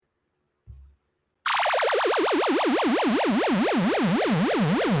I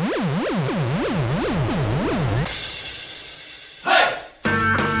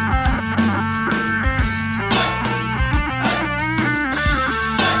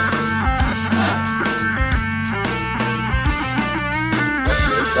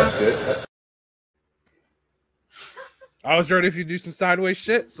was ready if you do some sideways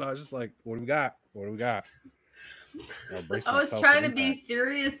shit, so I was just like, "What do we got? What do we got?" I was trying to be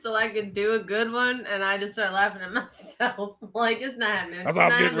serious so I could do a good one, and I just started laughing at myself. Like, it's not happening. That's why I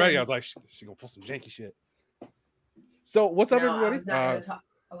was getting ready. I was like, "She gonna pull some janky shit." So what's up, everybody? I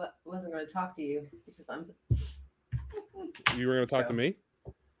wasn't going to talk to you because I'm. You were going to talk to me?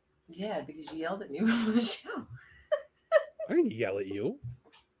 Yeah, because you yelled at me before the show. I didn't yell at you.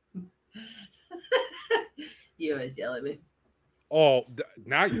 You always yell at me. Oh,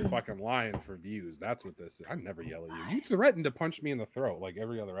 now you're fucking lying for views. That's what this is. I never yell at you. You threatened to punch me in the throat like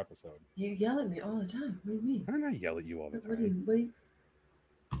every other episode. You yell at me all the time. What do you mean? I don't yell at you all the time. What do you...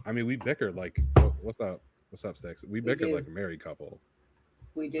 I mean, we bicker like, what's up? What's up, Sticks? We bicker like a married couple.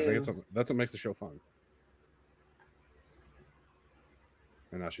 We do. I think that's what makes the show fun.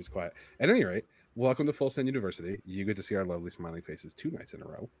 And now she's quiet. At any rate, welcome to Full Send University. You get to see our lovely smiling faces 2 nights in a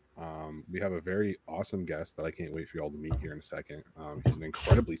row. We have a very awesome guest that I can't wait for you all to meet here in a second. He's an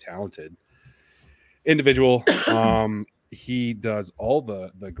incredibly talented individual. He does all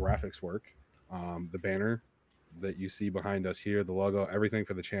the graphics work, the banner that you see behind us here, the logo, everything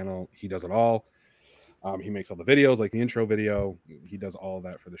for the channel. He does it all. He makes all the videos, like the intro video. He does all of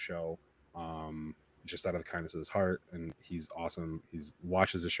that for the show. Just out of the kindness of his heart, and he's awesome. He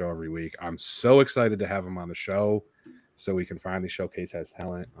watches the show every week. I'm so excited to have him on the show so we can finally showcase his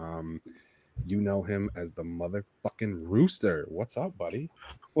talent. You know him as the motherfucking Rooster. What's up, buddy?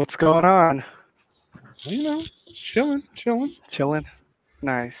 What's going on? You know, chilling.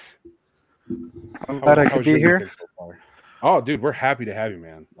 Nice. I'm glad I could be here. So oh, dude, we're happy to have you,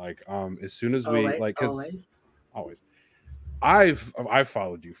 man. Like, as soon as we always. I've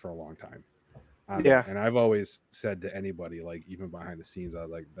followed you for a long time. Yeah, and I've always said to anybody, like even behind the scenes, I was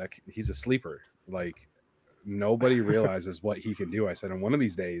like, that he's a sleeper. Like nobody realizes what he can do. I said, and one of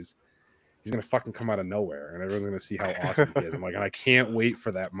these days, he's gonna fucking come out of nowhere, and everyone's gonna see how awesome he is. I'm like, and I can't wait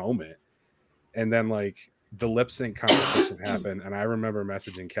for that moment. And then like the lip sync competition happened, and I remember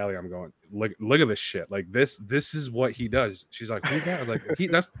messaging Kelly. I'm going, look at this shit. Like this is what he does. She's like, who's that? I was like,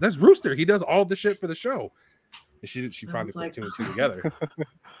 that's Rooster. He does all the shit for the show. And she probably put 2 and 2 together.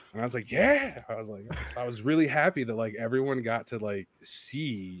 And I was like, yeah. I was really happy that like everyone got to like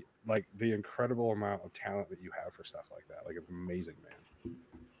see like the incredible amount of talent that you have for stuff like that. Like it's amazing, man.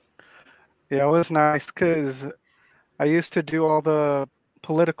 Yeah, it was nice because I used to do all the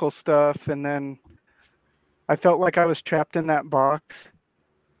political stuff, and then I felt like I was trapped in that box.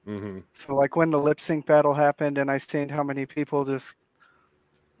 Mm-hmm. So like when the lip sync battle happened, and I seen how many people just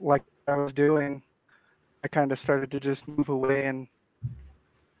like I was doing, I kind of started to just move away and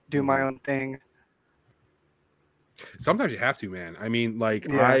do my own thing. Sometimes you have to, man. I mean, like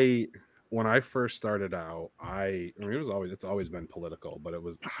when I first started out, it's always been political, but it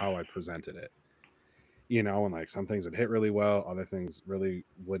was how I presented it, you know, and like some things would hit really well, other things really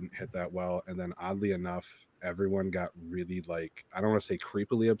wouldn't hit that well. And then oddly enough, everyone got really like, I don't want to say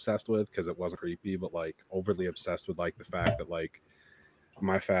creepily obsessed with, because it wasn't creepy, but like overly obsessed with like the fact that like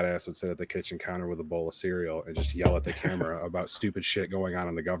my fat ass would sit at the kitchen counter with a bowl of cereal and just yell at the camera about stupid shit going on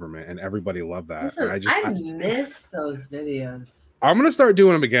in the government, and everybody loved that. Listen, and I miss those videos. I'm gonna start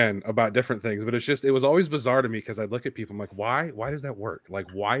doing them again about different things, but it was always bizarre to me because I'd look at people, I'm like, why does that work? Like,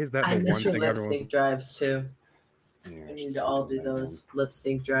 why is that the one thing lip sync drives too? Yeah, I need to all do those lip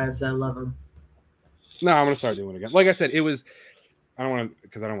sync drives. I love them. No, I'm gonna start doing it again. Like I said, I don't want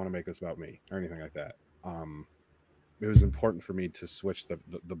to make this about me or anything like that. It was important for me to switch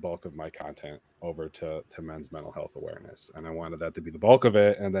the bulk of my content over to men's mental health awareness. And I wanted that to be the bulk of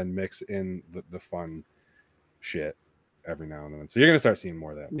it, and then mix in the fun shit every now and then. So you're going to start seeing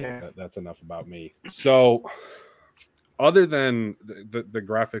more of that. Yeah. That's enough about me. So other than the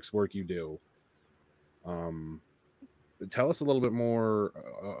graphics work you do, tell us a little bit more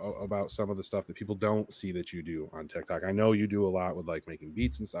about some of the stuff that people don't see that you do on TikTok. I know you do a lot with like making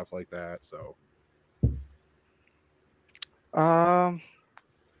beats and stuff like that. So I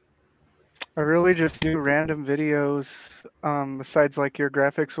really just do random videos. Besides like your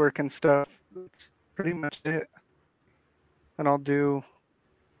graphics work and stuff, that's pretty much it. And I'll do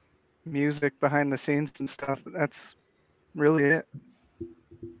music behind the scenes and stuff. That's really it.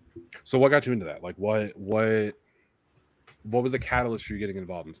 So what got you into that? Like what was the catalyst for you getting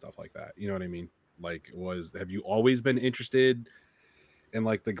involved in stuff like that? You know what I mean? Like have you always been interested in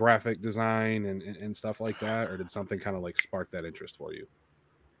like the graphic design and stuff like that, or did something kind of like spark that interest for you?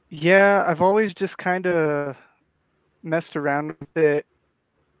 Yeah, I've always just kind of messed around with it.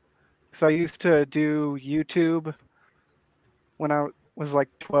 So I used to do YouTube when I was like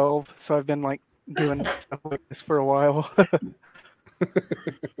 12. So I've been like doing stuff like this for a while.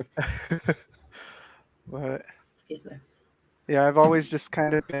 But Excuse me. yeah, I've always just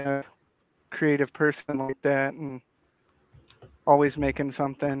kind of been a creative person like that and always making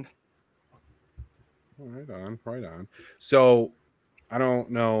something. Right on, right on. So I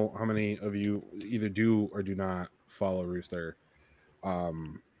don't know how many of you either do or do not follow Rooster.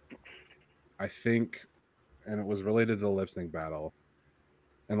 Um, I think, and it was related to the lip sync battle.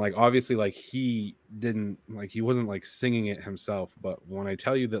 And like obviously, like he wasn't like singing it himself. But when I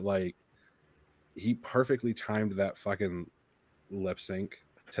tell you that like he perfectly timed that fucking lip sync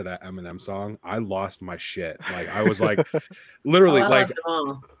to that Eminem song, I lost my shit. Like I was like literally I like, loved them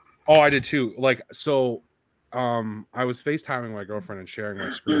all. oh, I did too. Like so. I was FaceTiming my girlfriend and sharing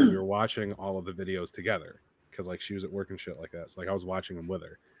my screen. We were watching all of the videos together because like she was at work and shit like that. So like I was watching them with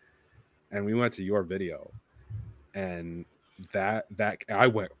her, and we went to your video, and that I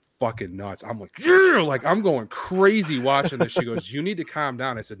went fucking nuts. I'm like, yeah, like I'm going crazy watching this. She goes, "You need to calm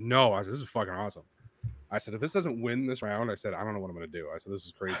down." I said, "No." I said, "This is fucking awesome." I said, "If this doesn't win this round," I said, "I don't know what I'm gonna do." I said, "This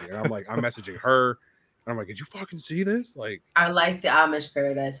is crazy." And I'm like, I'm messaging her. And I'm like, "Did you fucking see this?" Like, I liked the Amish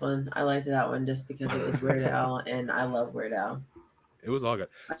Paradise one. I liked that one just because it was Weird Al, and I love Weird Al. it was all good.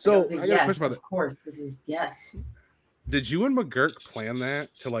 So I got yes, a question about of course. This is yes. Did you and McGurk plan that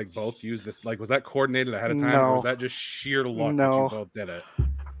to like both use this? Like, was that coordinated ahead of time, or was No, that just sheer luck that you no. both did it?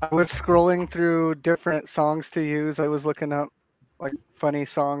 I was scrolling through different songs to use. I was looking up like funny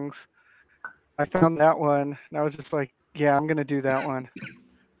songs. I found that one and I was just like, yeah, I'm going to do that one.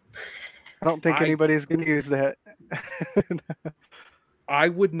 I don't think anybody's going to use that. I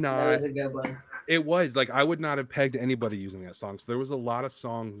would not. That was a good one. It was like I would not have pegged anybody using that song. So there was a lot of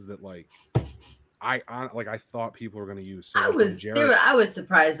songs that like I thought people were going to use. So I was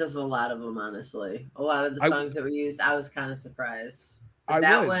surprised of a lot of them, honestly. A lot of the songs that were used, I was kind of surprised. But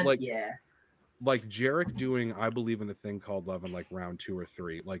that one, like, yeah. Like Jarek doing I Believe in a Thing Called Love in like round 2 or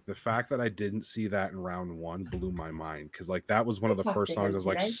 3. Like the fact that I didn't see that in round 1 blew my mind, because like that was one of the first songs I was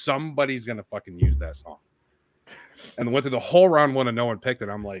like, somebody's gonna fucking use that song. And went through the whole round 1 and no one picked it.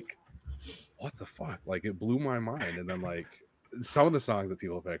 I'm like, what the fuck? Like it blew my mind. And then like some of the songs that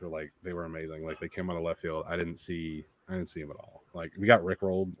people picked were like, they were amazing. Like they came out of left field. I didn't see them at all. Like we got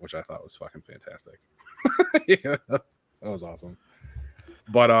Rickrolled, which I thought was fucking fantastic. Yeah, that was awesome.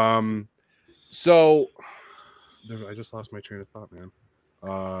 But so I just lost my train of thought, man.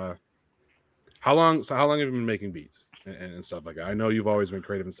 How long have you been making beats and stuff like that? I know you've always been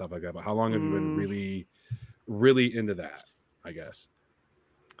creative and stuff like that, but how long have you been really, really into that, I guess?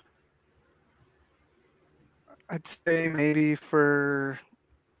 I'd say maybe for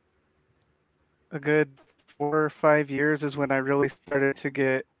a good 4 or 5 years is when I really started to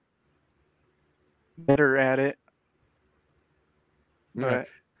get better at it. But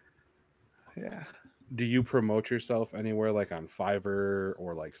yeah. Do you promote yourself anywhere like on Fiverr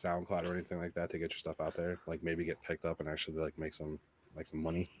or like SoundCloud or anything like that to get your stuff out there? Like maybe get picked up and actually like make some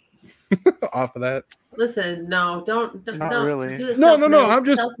money off of that? Listen, no, don't really. No. I'm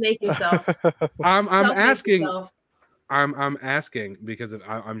just self-make yourself. I'm asking. Yourself. I'm asking because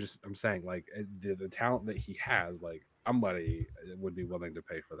I'm saying like the talent that he has, like somebody would be willing to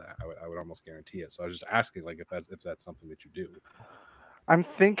pay for that. I would almost guarantee it. So I was just asking like if that's something that you do. I'm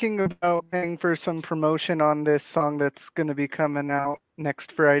thinking about paying for some promotion on this song that's going to be coming out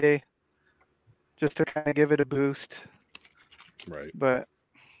next Friday, just to kind of give it a boost. Right. But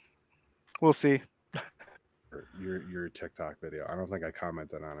we'll see. Your TikTok video, I don't think I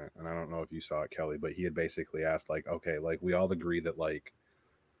commented on it, and I don't know if you saw it, Kelly, but he had basically asked like, okay, like we all agree that like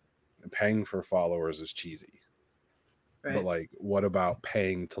paying for followers is cheesy. Right. But like what about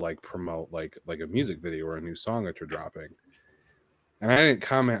paying to like promote like a music video or a new song that you're dropping? And I didn't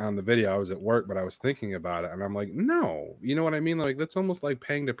comment on the video. I was at work, but I was thinking about it, and I'm like, no, you know what I mean? Like that's almost like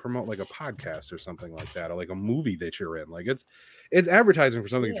paying to promote like a podcast or something like that, or like a movie that you're in. Like it's advertising for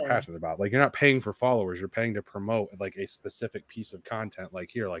something you're passionate about. Like you're not paying for followers, you're paying to promote like a specific piece of content.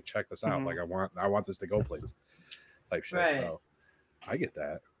 Like here, like check this out. Like I want this to go places, type shit. Right. So I get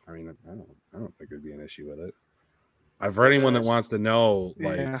that. I mean, I don't think there'd be an issue with it. For anyone that wants to know,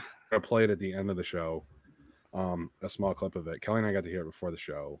 like I'm gonna play it at the end of the show. A small clip of it. Kelly and I got to hear it before the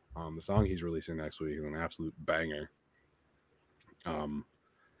show. The song he's releasing next week is an absolute banger.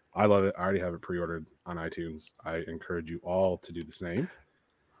 I love it. I already have it pre-ordered on iTunes. I encourage you all to do the same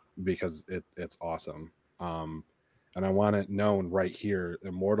because it's awesome. and I want it known right here,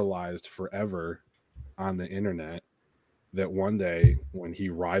 immortalized forever on the internet, that one day when he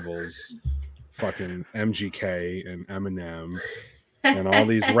rivals fucking MGK and Eminem and all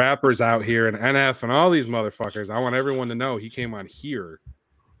these rappers out here and NF and all these motherfuckers, I want everyone to know he came on here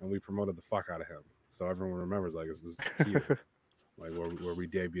and we promoted the fuck out of him. So everyone remembers, like, this is here, like where we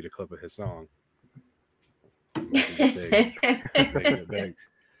debuted a clip of his song. Big.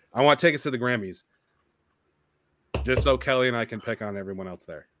 I want tickets to the Grammys, just so Kelly and I can pick on everyone else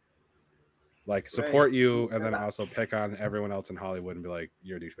there. Like, support you, and then also pick on everyone else in Hollywood and be like,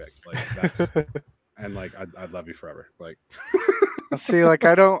 you're a douchebag. Like, that's and like I'd love you forever. Like, see, like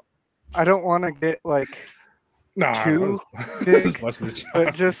I don't want to get like too big,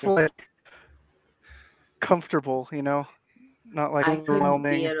 but just like comfortable, you know, not like I couldn't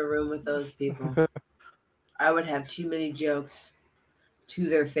overwhelming. be in a room with those people. I would have too many jokes to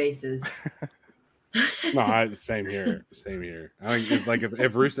their faces. No, same here. I mean,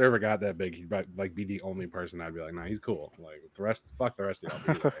 if Rooster ever got that big, he'd like be the only person I'd be like, nah, he's cool. Like fuck the rest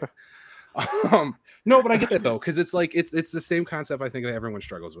of y'all. No, but I get that though, because it's like it's the same concept I think that everyone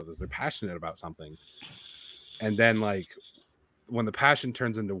struggles with, is they're passionate about something, and then like when the passion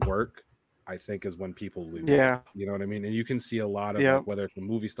turns into work, I think is when people lose. Yeah, it. You know what I mean? And you can see a lot of like, whether it's a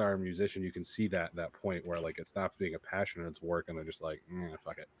movie star or musician, you can see that point where like it stops being a passion and it's work, and they're just like,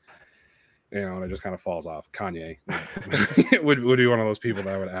 fuck it. You know, and it just kind of falls off. Kanye would be one of those people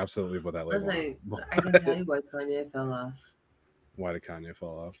that I would absolutely put that label on. I can tell you why Kanye fell off. Why did Kanye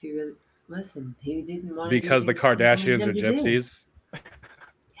fall off? He didn't want because the Kardashians are gypsies.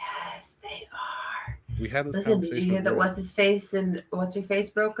 Yes, they are. We had this conversation. Did you hear that what's her face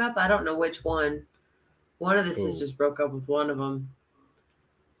broke up? I don't know which one. One of the sisters broke up with one of them.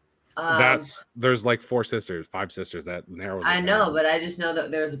 There's like 5 sisters that narrows. I know, but I just know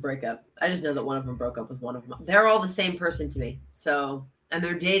that there's a breakup. I just know that one of them broke up with one of them. They're all the same person to me. So, and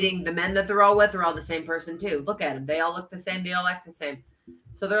they're dating the men that they're all with are all the same person too. Look at them; they all look the same. They all act the same.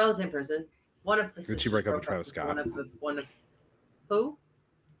 So they're all the same person. One of the sisters. Did she break up with Travis Scott? One of who?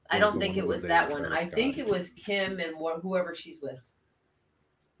 I don't think it was that one. I think it was Kim and whoever she's with.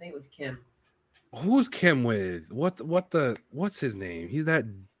 I think it was Kim. Who's Kim with? What's his name? He's that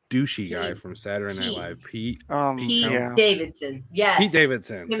douchey guy from Saturday Night Live. Pete Davidson. Yes. Pete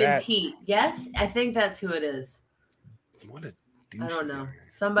Davidson. Him and Pete. Yes, I think that's who it is. What a douche. I don't know.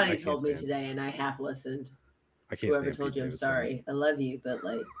 Somebody told me today, and I half listened. I can't. Whoever told you, I'm sorry. I love you, but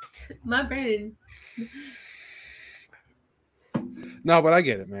like, my brain. No, but I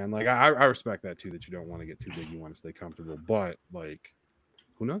get it, man. Like, I respect that too. That you don't want to get too big. You want to stay comfortable. But like,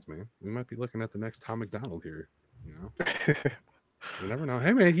 who knows, man? We might be looking at the next Tom McDonald here. You know. You never know.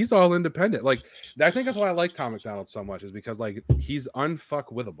 Hey, man, he's all independent. Like, I think that's why I like Tom McDonald so much, is because like he's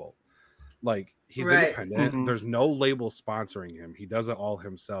unfuckwithable. Like, he's independent. Mm-hmm. There's no label sponsoring him. He does it all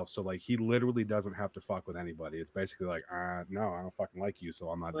himself. So like, he literally doesn't have to fuck with anybody. It's basically like, no, I don't fucking like you, so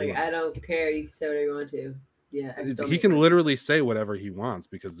I'm not doing it. I don't care. You can say whatever you want to. Yeah. He can literally say whatever he wants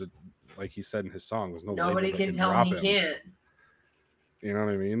because, like he said in his song, there's nobody can tell him he can't. You know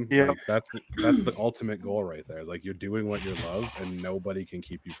what I mean? Yeah. Like, that's the ultimate goal right there. Like, you're doing what you love, and nobody can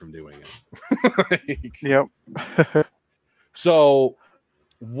keep you from doing it. Yep. So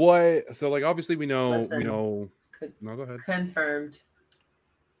like obviously we know. No, go ahead. Confirmed.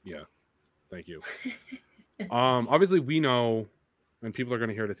 Yeah. Thank you. Obviously we know, and people are going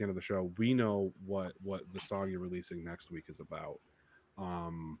to hear it at the end of the show. We know what the song you're releasing next week is about.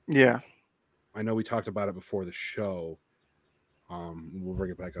 Yeah. I know we talked about it before the show. We'll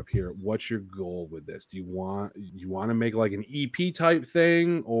bring it back up here. What's your goal with this? Do you want to make like an EP type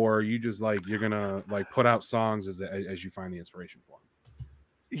thing, or are you just like you're gonna like put out songs as you find the inspiration for them?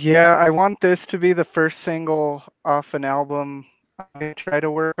 Yeah, I want this to be the first single off an album I try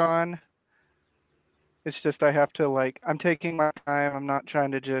to work on. It's just I have to I'm taking my time. I'm not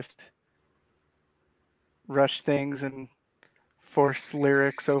trying to just rush things and force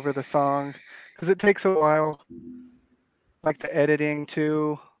lyrics over the song because it takes a while. Like the editing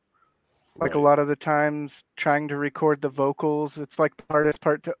too, like a lot of the times trying to record the vocals, it's like the hardest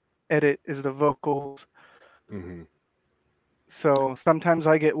part to edit is the vocals. Mm-hmm. So sometimes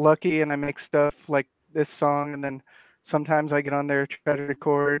I get lucky and I make stuff like this song, and then sometimes I get on there, try to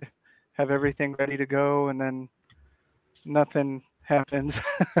record, have everything ready to go, and then nothing happens.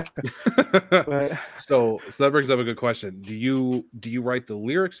 But, so that brings up a good question. Do you write the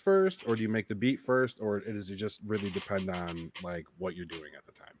lyrics first, or do you make the beat first, or does it just really depend on like what you're doing at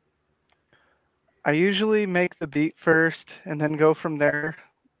the time? I usually make the beat first and then go from there,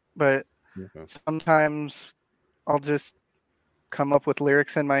 but sometimes I'll just come up with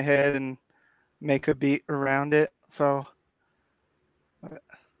lyrics in my head and make a beat around it. So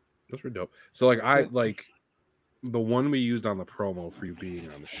That's pretty dope. So like I Yeah. like the one we used on the promo for you being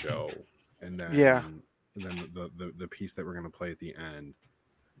on the show, and then Yeah. the piece that we're gonna play at the end.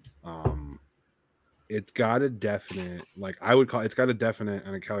 It's got a definite, like I would call it's got a definite,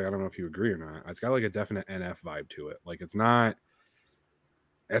 and Kelly, I don't know if you agree or not. It's got like a definite NF vibe to it. Like it's not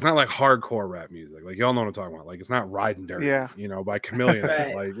like hardcore rap music. Like y'all know what I'm talking about. Like it's not Riding Dirty, Yeah. you know, by Chameleon.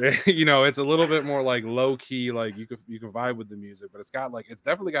 Right. Like you know, it's a little bit more like low key. Like you can vibe with the music, but it's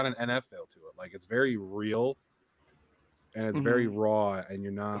definitely got an NF feel to it. Like it's very real and it's very raw, and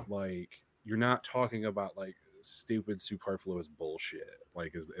you're not talking about like stupid superfluous bullshit.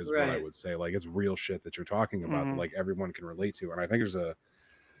 Like is what I Right. would say. Like it's real shit that you're talking about that like everyone can relate to, and I think there's a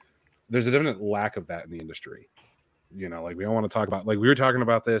definite lack of that in the industry. You know, like we don't want to talk about, like we were talking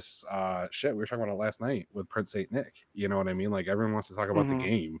about this we were talking about it last night with Prince Saint Nick. You know what I mean? Like everyone wants to talk about the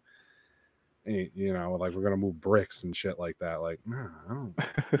game. And, you know, like we're gonna move bricks and shit like that. Like, nah,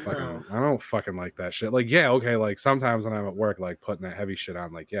 I don't fucking like that shit. Like, yeah, okay, like sometimes when I'm at work, like putting that heavy shit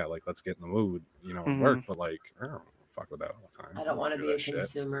on, like, yeah, like let's get in the mood, you know, at work. But like, I don't fuck with that all the time. I don't want to be a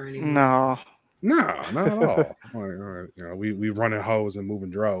consumer anymore. No. No, not at all. Like, you know, we running hose and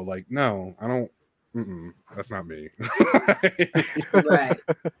moving dro. Like, no, I don't. That's not me. Right.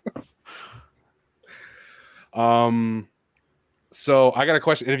 So I got a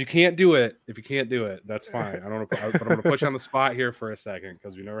question, and if you can't do it, that's fine. I don't. But I'm going to put you on the spot here for a second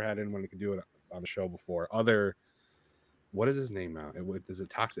because we never had anyone who could do it on the show before. What is his name now? Is it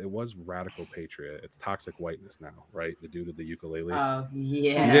Toxic? It was Radical Patriot. It's Toxic Whiteness now, right? The dude with the ukulele. Oh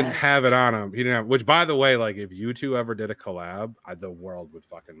yeah. He didn't have it on him. He didn't have. Which, by the way, like if you two ever did a collab, the world would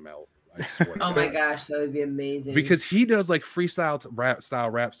fucking melt. I swear. Oh my gosh, that would be amazing. Because he does like freestyle rap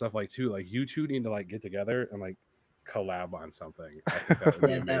stuff like too. Like you two need to like get together and like collab on something. I think that would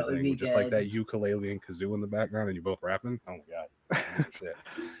be amazing. That would be just good. like that ukulele and kazoo in the background and you both rapping. Oh my god. Shit.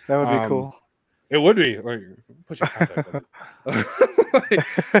 That would be cool. It would be like put your contact.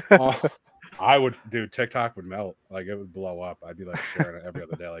 I would, dude. TikTok would melt. Like it would blow up. I'd be like sharing it every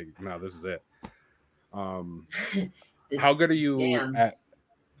other day. Like, no, this is it. How good are you at?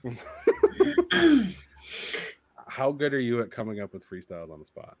 How good are you at coming up with freestyles on the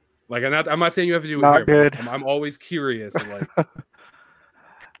spot? Like, I'm not saying you have to do it. Not good. I'm always curious. And like,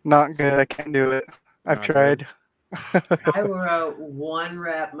 not good. I can't do it. I've tried. I wrote one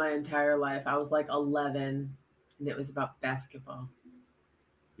rap my entire life. I was like 11, and it was about basketball.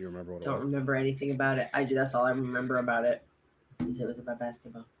 You remember what? Don't remember anything about it. That's all I remember about it. Is it was about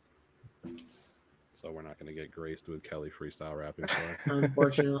basketball. So we're not going to get graced with Kelly freestyle rapping.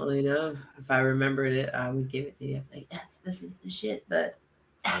 Unfortunately, no. If I remembered it, I would give it to you. Like, yes, this is the shit, but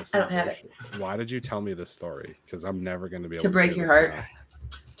I don't have it. Why did you tell me this story? Because I'm never going to be able to break your heart.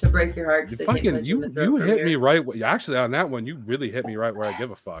 To break your heart. You hit me right. Actually, on that one, you really hit me right where I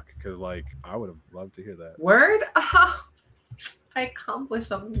give a fuck. Because like I would have loved to hear that. Word. I accomplished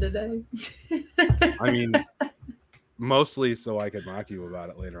something today. I mean, mostly so I could mock you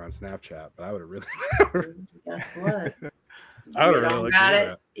about it later on Snapchat. But I would have really. Guess what? I would have really got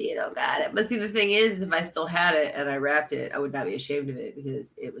it. You don't got it. But see, the thing is, if I still had it and I rapped it, I would not be ashamed of it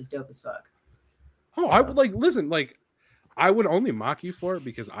because it was dope as fuck. Oh, so. I would like listen. Like, I would only mock you for it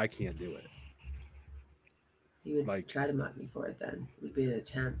because I can't do it. You would like try to mock me for it. Then it would be an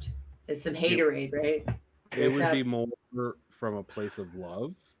attempt. It's some haterade, right? It would be more from a place of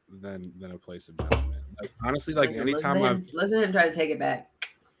love than a place of judgment. Like honestly, like anytime listen to him try to take it back.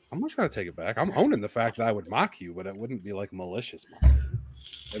 I'm not trying to take it back. I'm owning the fact that I would mock you, but it wouldn't be like malicious mocking.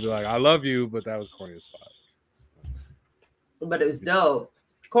 It'd be like, I love you, but that was corny as fuck. But it was dope.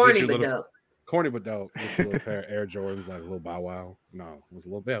 Corny but dope. Corny but dope. With a little pair of Air Jordans, like a little Bow Wow. No, it was a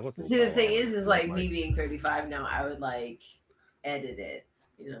little bit. See, the thing is like me being 35 now, I would like edit it.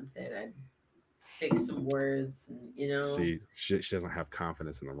 You know what I'm saying? I'd fix some words, and, you know. See, she doesn't have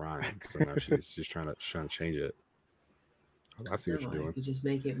confidence in the rhyme, so now she's just trying to change it. I see what you're doing. You just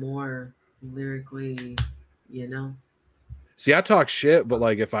make it more lyrically, you know. See, I talk shit, but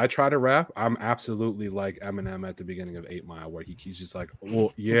like if I try to rap, I'm absolutely like Eminem at the beginning of 8 Mile, where he's just like,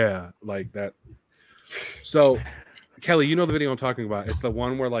 well, yeah, like that. So, Kelly, you know the video I'm talking about. It's the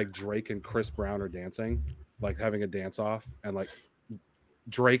one where like Drake and Chris Brown are dancing, like having a dance off, and like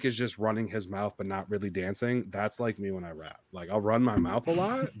Drake is just running his mouth but not really dancing. That's like me when I rap. Like I'll run my mouth a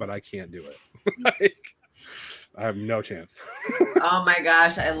lot, but I can't do it. Like I have no chance. Oh my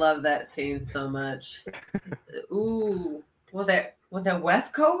gosh, I love that scene so much. Ooh, well that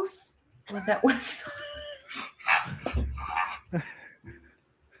West Coast? With that West Coast?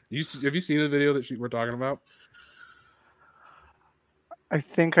 Have you seen the video that we're talking about? I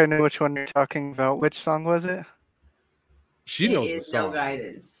think I know which one you're talking about. Which song was it? She It knows the is song. no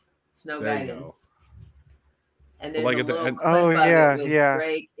guidance. It's no There you guidance. go. And But, there's like, a at the little end- clip Oh, of yeah, it with yeah.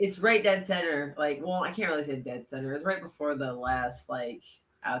 Drake. It's right dead center. Like, well, I can't really say dead center. It's right before the last like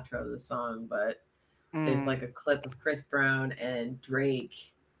outro of the song, but there's like a clip of Chris Brown and Drake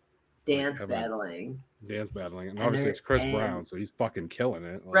dance having a battling. dance battling, and And obviously they're- it's Chris and- Brown, so he's fucking killing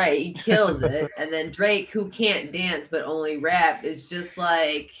it. Like, Right, he kills it. And then Drake, who can't dance but only rap, is just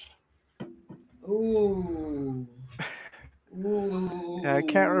like, ooh. Ooh. Yeah, I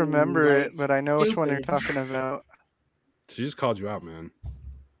can't remember like, it, but I know which one you're stupid. talking about. She just called you out, man.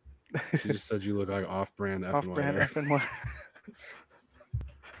 She just said you look like off-brand F and Off-brand Y. F and Y.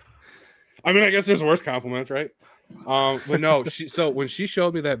 I mean, I guess there's worse compliments, right? But no, so when she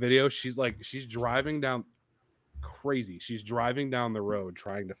showed me that video, she's driving down crazy. She's driving down the road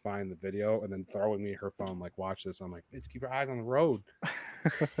trying to find the video and then throwing me her phone, like, watch this. I'm like, bitch, keep your eyes on the road.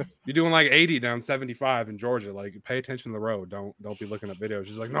 You're doing like 80 down 75 in Georgia. Like, pay attention to the road. Don't be looking at videos.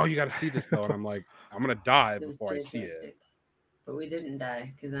 She's like, no, you got to see this though. And I'm like, I'm gonna die It was before I see it. fantastic. But we didn't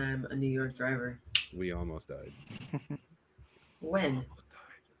die because I'm a New York driver. We almost died. When?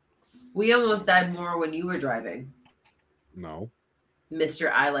 We almost died more when you were driving. No, Mr.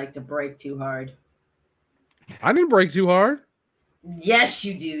 I like to brake too hard. I didn't brake too hard. Yes,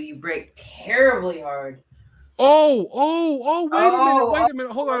 you do. You brake terribly hard. Oh, wait a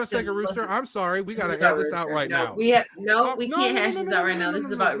minute. Hold on a Listen, second, Rooster. listen. I'm sorry. We got to This is about have this out Rooster. right No, now. we can't hash this out right now. This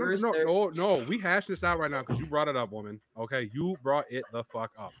is about no, Rooster. No, we hash this out right now because you brought it up, woman. Okay, you brought it the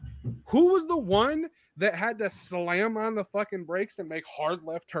fuck up. Who was the one that had to slam on the fucking brakes and make hard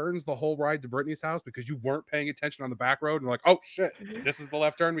left turns the whole ride to Brittany's house because you weren't paying attention on the back road and like, oh shit, this is the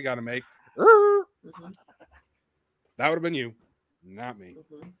left turn we got to make. Mhm. That would have been you, not me.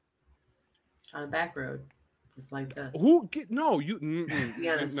 On a back road. Just like that. Who get no you? Be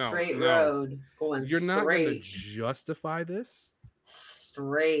on a no, straight no. road. Going You're not going to straight. justify this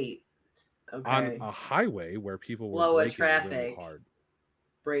Straight. Okay. on a highway where people Flow were of braking really traffic. hard.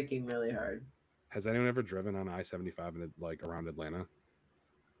 Braking really hard. Has anyone ever driven on I-75 in like around Atlanta?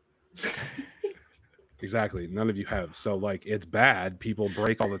 Exactly. None of you have. So like, it's bad. People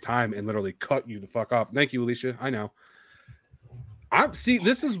brake all the time and literally cut you the fuck up. Thank you, Alicia. I know.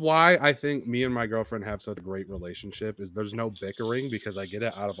 This is why I think me and my girlfriend have such a great relationship. Is there's no bickering because I get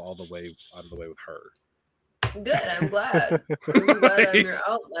it out of the way with her. Good. I'm glad. I'm glad I'm your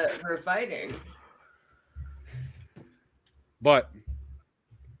outlet for fighting. But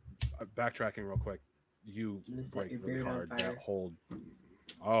backtracking real quick, you I'm gonna set brake your really beard on hard. fire. That whole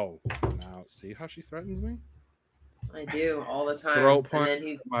now see how she threatens me? I do all the time. Throat punch, and then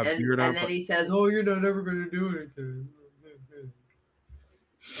he my beard on and then fire. he says, "Oh, you're not ever gonna do anything."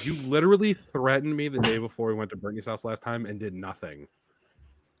 You literally threatened me the day before we went to Brittany's house last time and did nothing.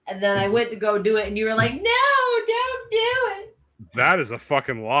 And then I went to go do it, and you were like, "No, don't do it." That is a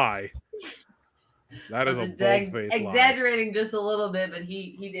fucking lie. That is a bold-faced lie. Exaggerating just a little bit, but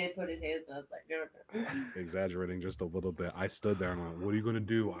he did put his hands up like, "No." Exaggerating just a little bit. I stood there and went, "What are you gonna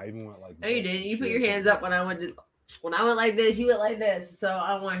do?" I even went like, No, you this didn't. and You put shit. your hands up when I went like this. You went like this. So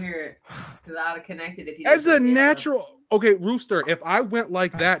I want to hear it because I'd have connected if you. As a natural, okay, Rooster. If I went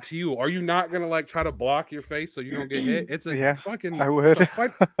like that to you, are you not gonna like try to block your face so you don't get hit? It's a fucking. I would.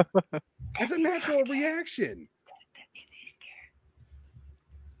 It's a natural reaction.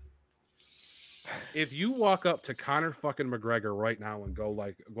 If you walk up to Conor fucking McGregor right now and go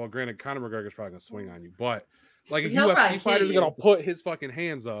like, well, granted, Conor McGregor's probably gonna swing on you, but like a UFC fighter's gonna put his fucking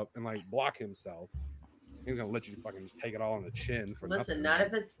hands up and like block himself. He's gonna let you fucking just take it all on the chin for Listen,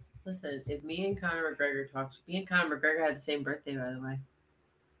 nothing. if me and Conor McGregor talked, me and Conor McGregor had the same birthday, by the way.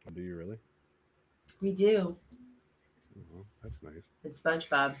 Oh, do you really? We do. Oh, that's nice. It's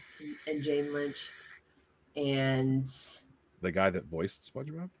SpongeBob and Jane Lynch, and The guy that voiced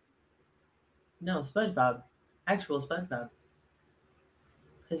SpongeBob? no, SpongeBob, actual SpongeBob.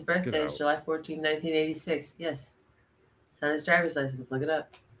 His birthday is July 14, 1986. Yes, it's on his driver's license. Look it up.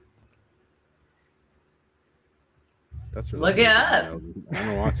 That's really look it up. I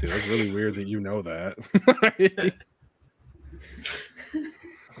don't want to. That's really weird that you know that.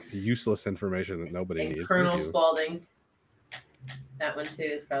 Useless information that nobody And needs. Colonel Spaulding. That one too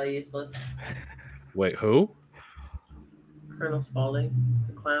is probably useless. Wait, who? Colonel Spaulding,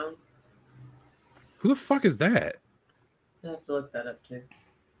 the clown. Who the fuck is that? I have to look that up too.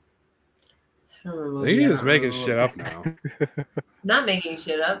 You're just making shit up now. Not making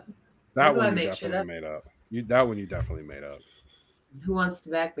shit up. That one you definitely made up. That one you definitely made up. Who wants to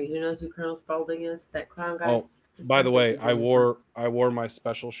back me? Who knows who Colonel Spaulding is? That clown guy. Oh, by the way, I wore my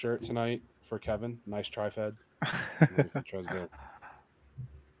special shirt tonight for Kevin. Nice try, Fed.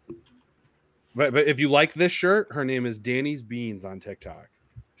 But if you like this shirt, her name is Danny's Beans on TikTok.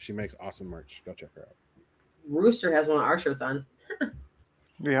 She makes awesome merch. Go check her out. Rooster has one of our shirts on.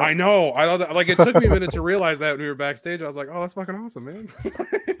 Yeah. I know. I love that. Like, it took me a minute to realize that when we were backstage. I was like, oh, that's fucking awesome, man.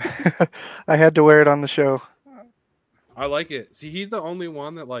 I had to wear it on the show. I like it. See, he's the only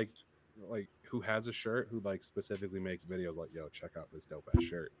one that like who has a shirt who like specifically makes videos like, yo, check out this dope ass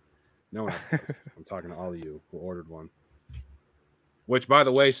shirt. No one else does. I'm talking to all of you who ordered one. Which, by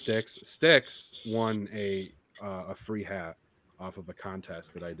the way, Sticks won a free hat off of a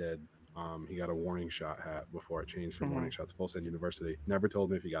contest that I did. He got a warning shot hat before it changed from warning shot to Full Send University. Never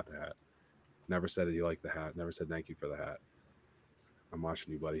told me if he got the hat. Never said that he liked the hat. Never said thank you for the hat. I'm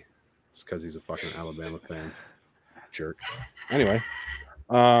watching you, buddy. It's because he's a fucking Alabama fan. Jerk. Anyway,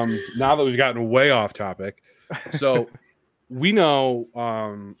 now that we've gotten way off topic, so we know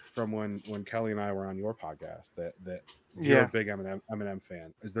from when Kelly and I were on your podcast that you're a big Eminem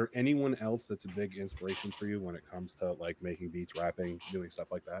fan. Is there anyone else that's a big inspiration for you when it comes to like making beats, rapping, doing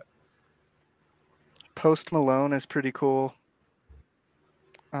stuff like that? Post Malone is pretty cool.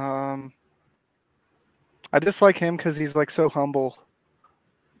 I just like him because he's like so humble.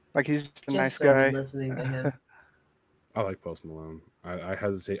 Like he's just a nice guy. Listening to him. I like Post Malone. I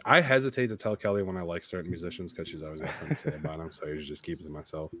hesitate to tell Kelly when I like certain musicians because she's always got something to say about them. So I usually just keep it to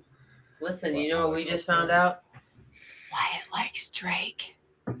myself. Listen, you know what we just found out? Wyatt likes Drake.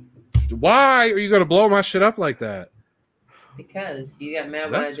 Why are you gonna blow my shit up like that? Because you got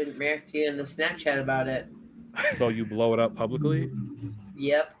mad when I didn't react to you in the Snapchat about it. So you blow it up publicly?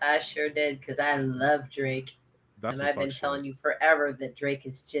 Yep, I sure did because I love Drake. And I've been telling you forever that Drake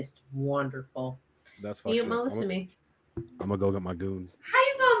is just wonderful. That's fucking. You don't listen to me. I'm gonna go get my goons. How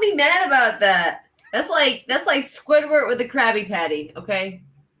you gonna be mad about that? That's like Squidward with a Krabby Patty, okay?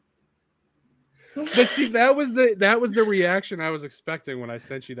 But see, that was the reaction I was expecting when I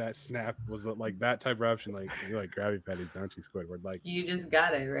sent you that snap. Was that like that type of reaction? Like you like Krabby Patties, don't you, Squidward? Like you just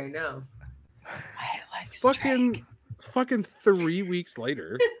got it right now. I like fucking 3 weeks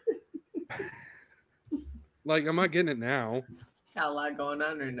later. Like I'm not getting it now. Got a lot going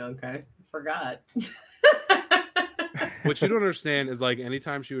on right now. Okay, forgot. What you don't understand is like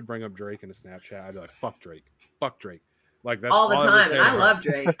anytime she would bring up Drake in a Snapchat, I'd be like, "Fuck Drake, fuck Drake." Like that's all the time, and I love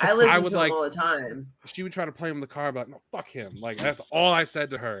Drake. I listen to him all the time. She would try to play him in the car, I'd be like, "No, fuck him." Like that's all I said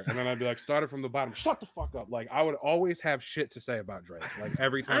to her, and then I'd be like, "Started from the bottom, shut the fuck up." Like I would always have shit to say about Drake. Like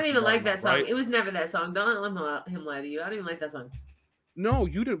every time. I don't even like that song. Right? It was never that song. Don't let him lie to you. I don't even like that song. No,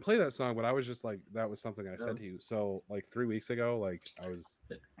 you didn't play that song, but I was just like, that was something I said to you. So like 3 weeks ago, like I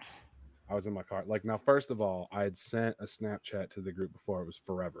was in my car. Like now, first of all, I had sent a Snapchat to the group before. It was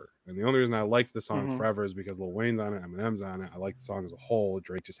Forever. And the only reason I liked the song Forever is because Lil Wayne's on it, Eminem's on it. I like the song as a whole.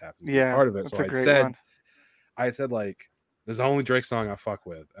 Drake just happens to be part of it. So I said like, this is the only Drake song I fuck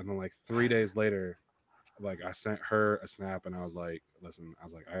with. And then like 3 days later, like I sent her a snap and I was like, listen,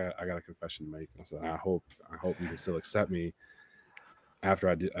 I got a confession to make. I said, I hope you can still accept me after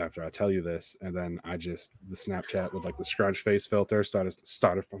I tell you this. And then the Snapchat with like the scrunch face filter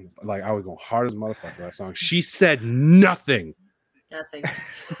started from like I was going hard as a motherfucker that song. She said nothing.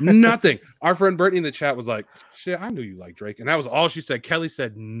 Nothing. Our friend Brittany in the chat was like, shit, I knew you like Drake. And that was all she said. Kelly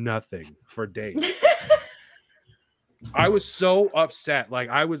said nothing for days. I was so upset. Like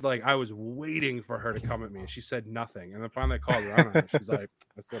I was waiting for her to come at me and she said nothing. And then finally I called her on it. She's like,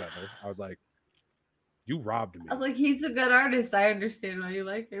 that's whatever. I was like, you robbed me. I was like, he's a good artist. I understand why you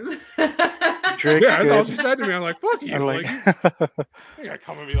like him. Drake's that's good. all she said to me. I'm like, fuck you. You gotta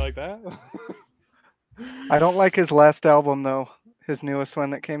come at me like that. I don't like his last album though. His newest one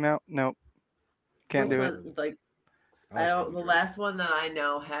that came out. Nope. Can't do it. Like I don't. The last one that I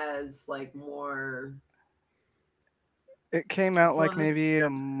know has like more. It came out like maybe a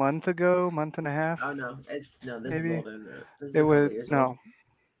month ago, month and a half. Oh no, this is older than that. It was no.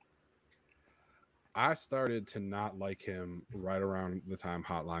 I started to not like him right around the time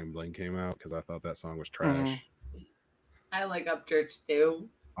Hotline Bling came out because I thought that song was trash. I like Upchurch too.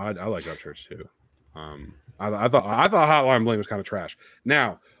 I like Upchurch too. I thought Hotline Bling was kind of trash.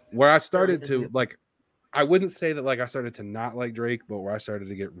 Now, where I started to like, I wouldn't say that like I started to not like Drake, but where I started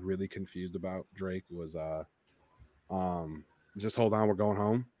to get really confused about Drake was Just Hold On, We're Going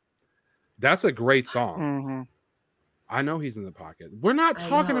Home. That's a great song. I know he's in the pocket. We're not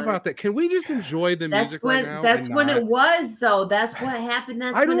talking about that. Can we just enjoy the music right now? That's when it was, though. That's what happened.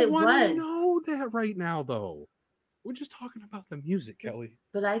 That's when it was. I don't know that right now, though. We're just talking about the music, Kelly.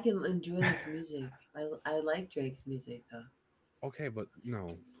 But I can enjoy this music. I like Drake's music, though. Okay, but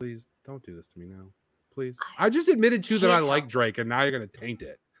no, please don't do this to me now. Please. I just admitted to you that I like Drake, and now you're going to taint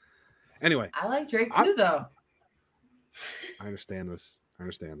it. Anyway. I like Drake, too, though. I understand this. I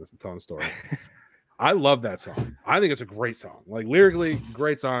understand this. I'm telling a story. I love that song. I think it's a great song. Like lyrically,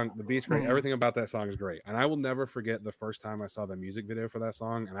 great song. The beat's great. Everything about that song is great. And I will never forget the first time I saw the music video for that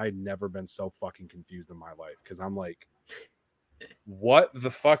song. And I'd never been so fucking confused in my life. Because I'm like, what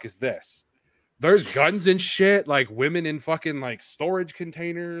the fuck is this? There's guns and shit, like women in fucking like storage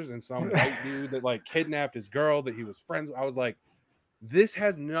containers, and some white dude that like kidnapped his girl that he was friends with. I was like, this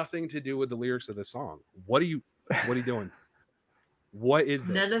has nothing to do with the lyrics of the song. What are you doing? What is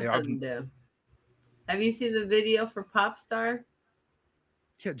this? None of them do. Have you seen the video for Popstar?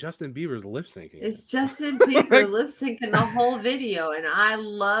 Yeah, Justin Bieber's lip syncing. It's Justin Bieber lip syncing the whole video, and I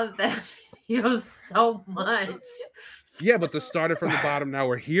love that video so much. Yeah, but the started from the bottom, now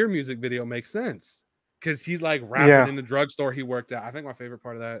we're here music video makes sense. Because he's like rapping in the drugstore he worked at. I think my favorite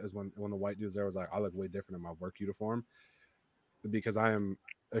part of that is when the white dude's there was like, I look way different in my work uniform. Because I am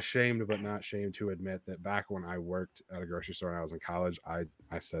ashamed but not shamed to admit that back when I worked at a grocery store and I was in college, I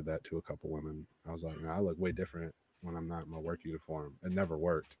said that to a couple women. I was like, I look way different when I'm not in my work uniform. It never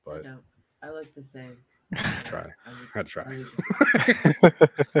worked, but I look the same. I had to try.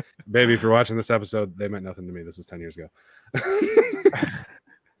 Baby, if you're watching this episode, they meant nothing to me. This was 10 years ago.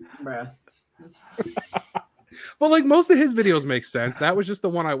 Bruh. But like most of his videos make sense. That was just the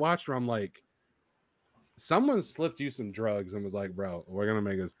one I watched where I'm like, someone slipped you some drugs and was like, bro, we're gonna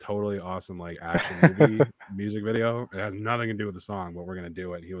make this totally awesome like action movie music video. It has nothing to do with the song, but we're gonna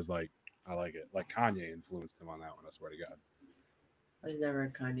do it. And he was like, I like it. Like Kanye influenced him on that one, I swear to God. I was never a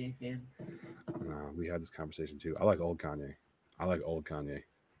Kanye fan. No, we had this conversation too. I like old Kanye.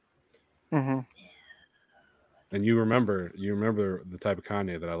 Mm-hmm. And you remember the type of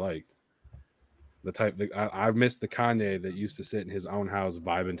Kanye that I liked. The type that I missed the Kanye that used to sit in his own house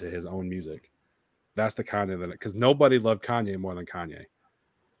vibing to his own music. That's the Kanye that, because nobody loved Kanye more than Kanye.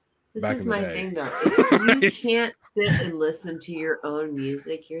 This is my thing though. If you can't sit and listen to your own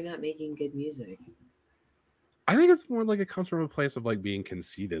music, you're not making good music. I think it's more like it comes from a place of like being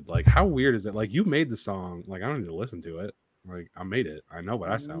conceited. Like, how weird is it? Like, you made the song. Like, I don't need to listen to it. Like, I made it. I know what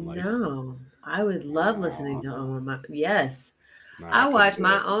I sound like. No, I would love listening to my. Yes. Nah, I watch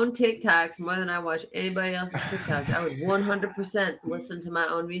my own TikToks more than I watch anybody else's TikToks. I would 100% listen to my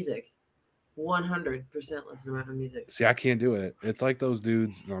own music. 100% listen to my own music. See, I can't do it. It's like those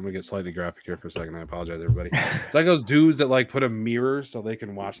dudes. I'm gonna get slightly graphic here for a second. I apologize, everybody. It's like those dudes that like put a mirror so they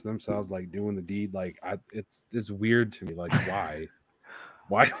can watch themselves like doing the deed. Like, it's weird to me. Like, why?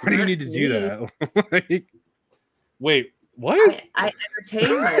 Why do you need to do that? Like, wait, what? I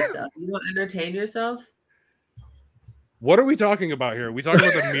entertain myself. You don't entertain yourself? What are we talking about here? Are we talking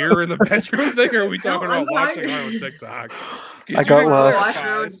about the mirror in the bedroom thing, or are we talking about watching our own TikToks? I got lost.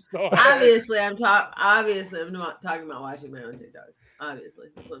 Obviously, I'm not talking about watching my own TikToks. Obviously,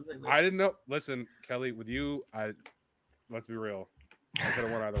 I didn't know. Listen, Kelly, with you, let's be real. I could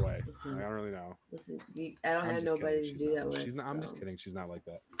have went either way. Listen, I don't really know. Listen, I don't have nobody to do that with. She's not. I'm just kidding. She's not like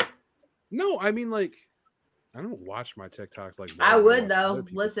that. No, I mean, like, I don't watch my TikToks like that. I would though.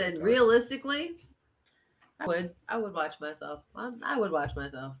 Listen, realistically, I would watch myself. I would watch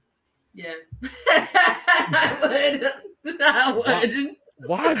myself. Yeah. I would.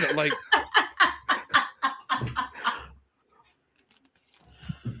 Why? Like,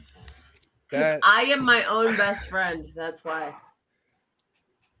 that I am my own best friend. That's why.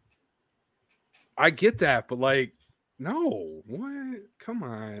 I get that, but like, no. What? Come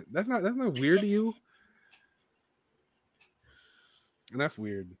on. That's not weird to you? And that's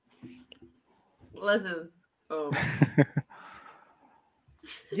weird. Listen. Oh.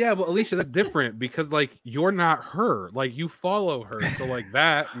 Yeah, well, Alicia, that's different because like you're not her. Like, you follow her, so like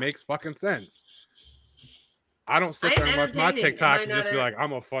that makes fucking sense. I don't sit there and watch my TikToks and just be like,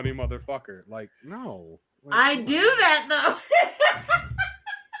 I'm a funny motherfucker. Like, no. Like, I do that though.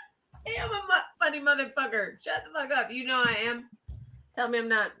 Hey, I'm a funny motherfucker. Shut the fuck up. You know I am. Tell me I'm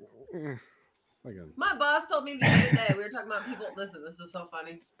not. My boss told me the other day, we were talking about people. Listen, this is so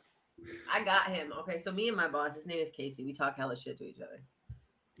funny. I got him. Okay, so me and my boss, his name is Casey. We talk hella shit to each other.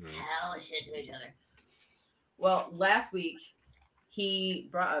 Hella shit to each other. Well, last week, he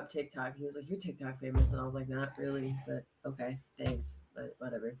brought up TikTok. He was like, you're TikTok famous. And I was like, not really, but okay, thanks. But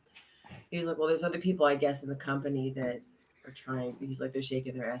whatever. He was like, well, there's other people, I guess, in the company that are trying. He's like, they're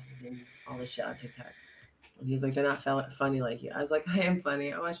shaking their asses and all this shit on TikTok. And he's like, they're not funny like you. I was like, I am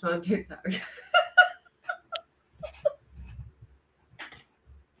funny. I watch my own TikToks.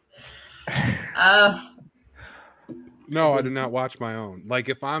 No, I do not watch my own. Like,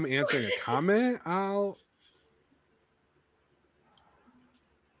 if I'm answering a comment, I'll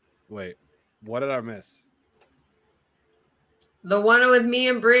wait. What did I miss? The one with me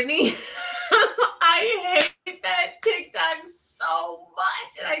and Brittany. I hate that TikTok so much.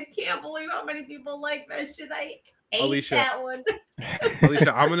 can't believe how many people like that shit. I hate Alicia. that one.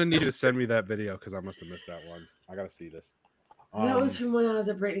 Alicia, I'm gonna need you to send me that video because I must have missed that one. I gotta see this. That was from when I was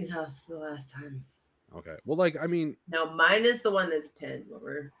at Brittany's house the last time. Okay. Well, like, I mean, No, mine is the one that's pinned when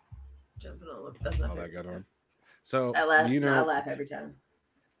we're jumping all up. That's not that good one. So, I laugh. do you know? I laugh every time.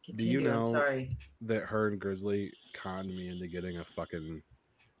 Continue. Do you know I'm sorry. that her and Grizzly conned me into getting a fucking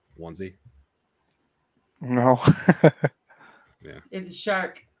onesie? No. Yeah. It's a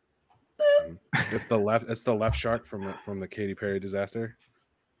shark. It's the left shark from the Katy Perry disaster.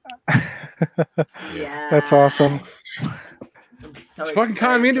 Yeah. That's awesome. I'm so She fucking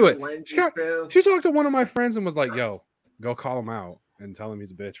conned me into it. Onesie, She talked to one of my friends and was like, "Yo, go call him out and tell him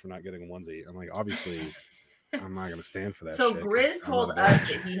he's a bitch for not getting a onesie." I'm like, obviously, I'm not gonna stand for that. So shit, Grizz I'm told not a us bitch.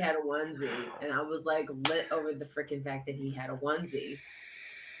 that he had a onesie, and I was like lit over the freaking fact that he had a onesie.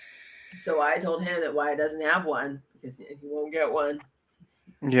 So I told him that why he doesn't have one because he won't get one.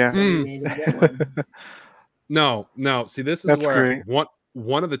 Yeah. So we made him get one. No. See, this is That's where great.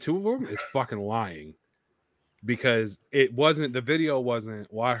 one of the two of them is fucking lying. Because it wasn't, the video wasn't,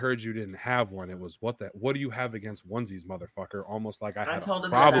 well, I heard you didn't have one. It was, what do you have against onesies, motherfucker? Almost like I had told a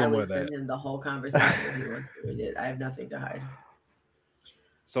him that I problem would with send it. him the whole conversation that he wants to read it. I have nothing to hide.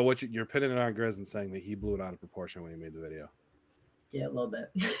 So what you're pinning it on Grizz and saying that he blew it out of proportion when he made the video. Yeah, a little bit.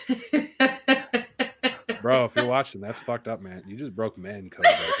 Bro, if you're watching, that's fucked up, man. You just broke man code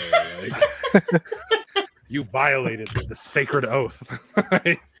right there. Like, you violated the sacred oath.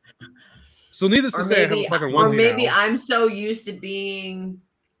 So needless to say, I have a fucking onesie or maybe now. I'm so used to being,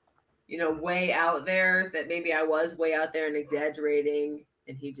 way out there that maybe I was way out there and exaggerating,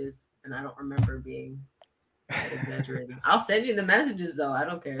 and I don't remember being exaggerating. I'll send you the messages though. I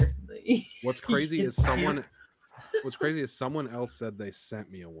don't care. What's crazy is someone else said they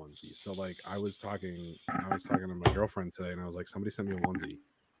sent me a onesie. So like I was talking to my girlfriend today and I was like, somebody sent me a onesie.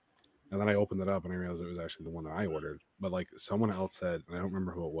 And then I opened it up and I realized it was actually the one that I ordered. But like someone else said, and I don't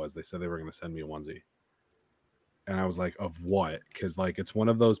remember who it was, they said they were going to send me a onesie. And I was like, of what? Because like it's one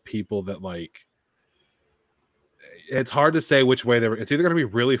of those people that like, it's hard to say which way it's either going to be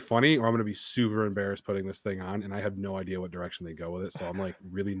really funny or I'm going to be super embarrassed putting this thing on. And I have no idea what direction they go with it. So I'm like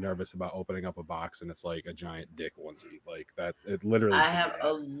really nervous about opening up a box and it's like a giant dick onesie. Like that, it literally. I have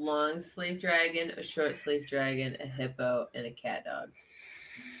a long sleeve dragon, a short sleeve dragon, a hippo, and a cat dog.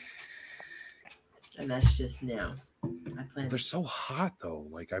 And that's just now. They're so hot though.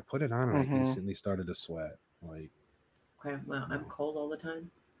 Like I put it on and I instantly started to sweat. Like, okay, well, I'm cold all the time.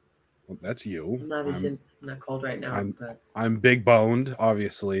 Well, that's you. I'm not cold right now. I'm big boned,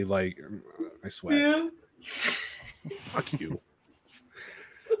 obviously. Like I sweat. Yeah. Fuck you.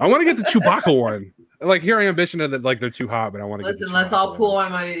 I want to get the Chewbacca one. Like here I am bitching that like they're too hot, but I want to get the Chewbacca let's all pool our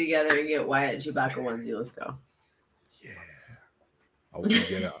money together and get Wyatt Chewbacca onesie. Let's go.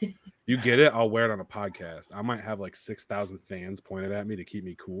 Yeah. You get it, I'll wear it on a podcast. I might have like 6,000 fans pointed at me to keep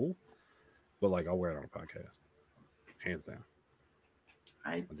me cool, but like I'll wear it on a podcast. Hands down.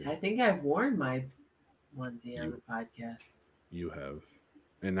 I think I've worn my onesie on the podcast. You have.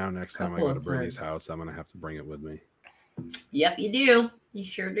 And now next time I go to Brittany's house, I'm going to have to bring it with me. Yep, you do. You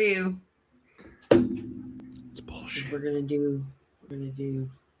sure do. It's bullshit. We're gonna do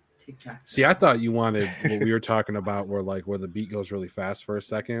TikTok. See, I thought you wanted what we were talking about where the beat goes really fast for a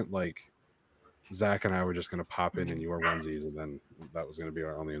second. Like Zach and I were just going to pop in and you were onesies, and then that was going to be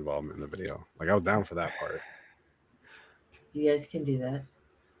our only involvement in the video. Like I was down for that part. You guys can do that.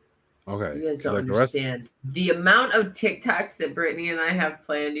 Okay. You guys don't understand the amount of TikToks that Brittany and I have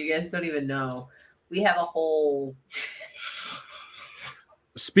planned. You guys don't even know. We have a whole.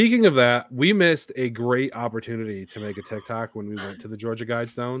 Speaking of that, we missed a great opportunity to make a TikTok when we went to the Georgia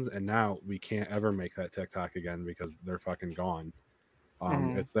Guidestones, and now we can't ever make that TikTok again because they're fucking gone.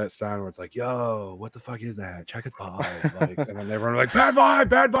 It's that sound where it's like, yo, what the fuck is that? Check its vibe. Like, and then everyone like, bad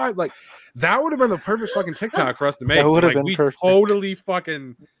vibe. Like, that would have been the perfect fucking TikTok for us to make. That would have like, been perfect. Totally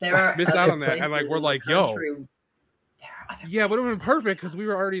fucking missed out on that. And like, we're like, yo. Yeah, it would have been perfect because we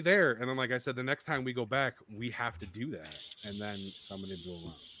were already there. And then, like I said, the next time we go back, we have to do that. And then somebody blew them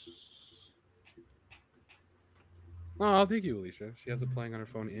up. Oh, thank you, Alicia. She has it playing on her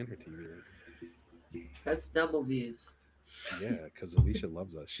phone and her TV. That's double views. Yeah, because Alicia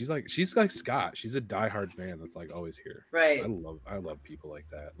loves us. She's like Scott. She's a diehard fan that's like always here. Right. I love people like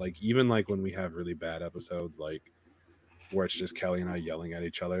that. Like even like when we have really bad episodes, like where it's just Kelly and I yelling at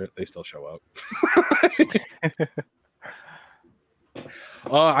each other, they still show up.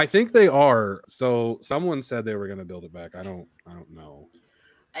 I think they are. So someone said they were going to build it back. I don't know.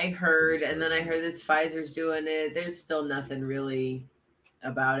 I heard, and then I heard that Pfizer's doing it. There's still nothing really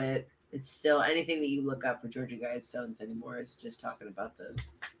about it. It's still anything that you look up for Georgia Guidestones anymore. It's just talking about the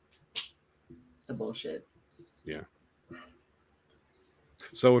the bullshit. Yeah.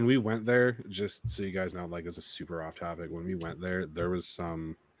 So when we went there, just so you guys know, like, it's a super off topic. When we went there, there was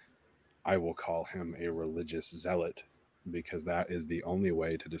some, I will call him a religious zealot, because that is the only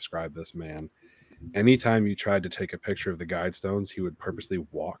way to describe this man. Anytime you tried to take a picture of the guide stones, he would purposely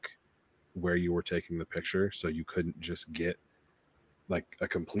walk where you were taking the picture, so you couldn't just get like a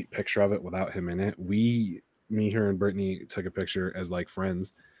complete picture of it without him in it. Me, her, and Brittany took a picture as like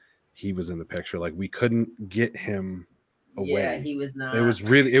friends. He was in the picture. Like, we couldn't get him away. Yeah, he was not. It was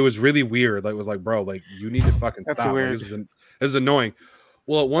really weird. Like, it was like, bro, like, you need to fucking That's stop. Like, weird. this is annoying.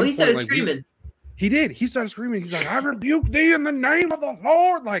 Well, at one he point, started like, screaming. he did. He started screaming. He's like, I rebuke thee in the name of the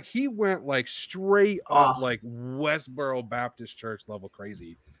Lord. Like, he went like straight up, Off. like Westboro Baptist Church level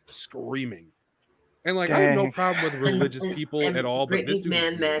crazy, screaming. And like, I have no Dang. problem with religious people and at all, but this Brittany's dude was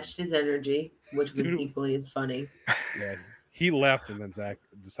man weird. matched his energy, which was Dude was- equally as funny. Yeah, he left, and then Zach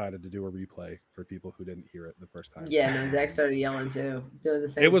decided to do a replay for people who didn't hear it the first time. Yeah, no, Zach started yelling too, doing the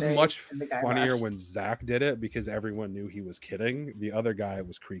same. It was thing, much and the guy funnier left. when Zach did it, because everyone knew he was kidding. The other guy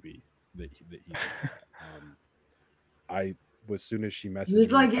was creepy that he did that. I, as soon as she messaged He was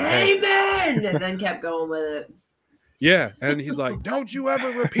me, like, said, "Hey." "Amen," and then kept going with it. Yeah, and he's like, "Don't you ever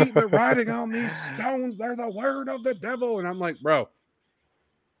repeat the writing on these stones? They're the word of the devil." And I'm like, bro,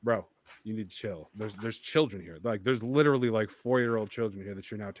 you need to chill. There's children here. Like, there's literally like 4-year-old children here that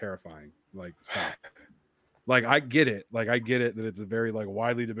you're now terrifying. Like, stop. Like, I get it. Like, I get it that it's a very like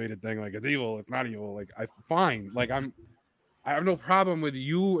widely debated thing. Like, it's evil, it's not evil. Like, fine. Like, I have no problem with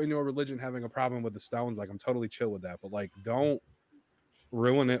you and your religion having a problem with the stones. Like, I'm totally chill with that. But like, don't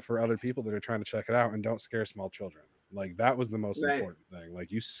ruin it for other people that are trying to check it out, and don't scare small children. Like, that was the most Right. important thing. Like,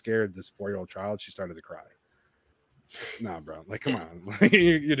 you scared this 4-year-old child. She started to cry. Nah, bro. Like, come on.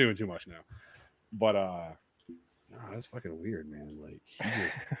 You're doing too much now. But no, that's fucking weird, man. Like,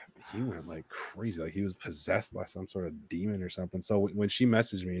 he went like crazy. Like, he was possessed by some sort of demon or something. So when she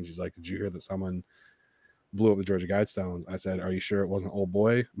messaged me and she's like, "Did you hear that someone blew up the Georgia Guidestones?" I said, "Are you sure it wasn't old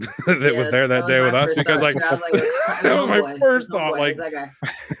boy that was there that day with us?" Because like, that was my first thought. Like, that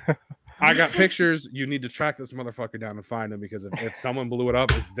guy. I got pictures. You need to track this motherfucker down and find him, because if someone blew it up,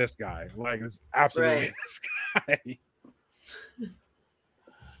 it's this guy. Like, it's absolutely Right. this guy.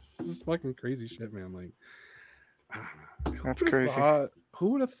 This is fucking crazy shit, man. Like, That's crazy. Who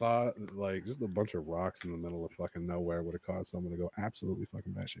would have thought that, like, just a bunch of rocks in the middle of fucking nowhere would have caused someone to go absolutely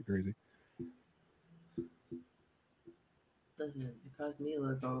fucking batshit crazy? Listen, it caused me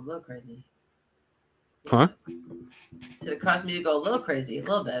to go a little crazy. Huh? So it caused me to go a little crazy, a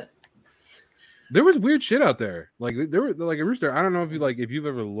little bit. There was weird shit out there. Like, there were like a Rooster. I don't know if you've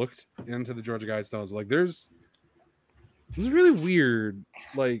ever looked into the Georgia Guidestones. Like, this is really weird.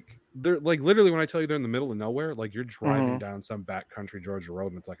 Like, they're like, literally, when I tell you they're in the middle of nowhere, like, you're driving down some backcountry Georgia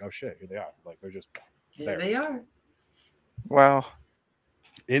road, and it's like, oh shit, here they are. Like, they're just Here there. they are. Wow.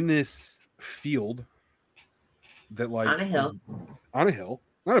 In this field that, like, On a hill. on a hill,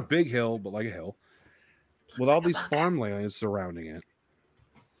 not a big hill, but like a hill, with all these farmlands surrounding it.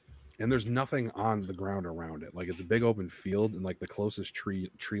 And there's nothing on the ground around it. Like, it's a big open field, and like the closest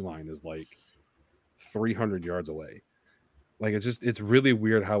tree line is like 300 yards away. Like, it's really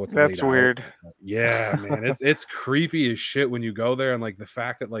weird how it's That's laid weird. out. Yeah, man, it's creepy as shit when you go there, and like the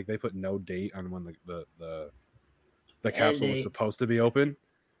fact that like they put no date on when the capsule was supposed to be open.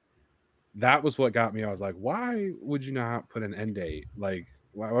 That was what got me. I was like, why would you not put an end date? Like,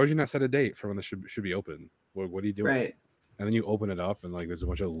 why would you not set a date for when this should be open? What are you doing? Right. And then you open it up, and like there's a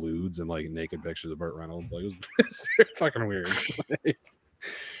bunch of lewds and like naked pictures of Burt Reynolds. Like, it's very fucking weird.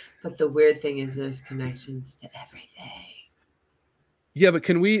 But the weird thing is there's connections to everything. Yeah, but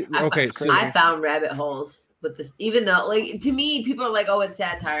can we? Okay, so I found rabbit holes with this, even though, like, to me, people are like, "Oh, it's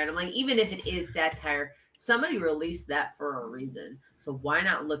satire," and I'm like, even if it is satire, somebody released that for a reason. So why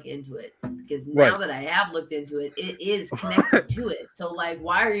not look into it? Because now that I have looked into it, it is connected to it. So like,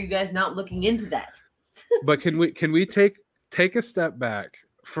 why are you guys not looking into that? But can we take a step back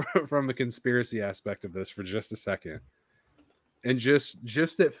from the conspiracy aspect of this for just a second, and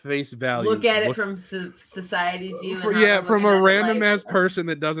just at face value, look at it from society's view. From a random ass person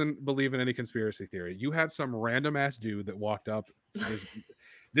that doesn't believe in any conspiracy theory. You had some random ass dude that walked up to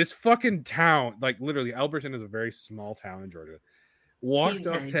this fucking town. Like, literally, Alberton is a very small town in Georgia. Walked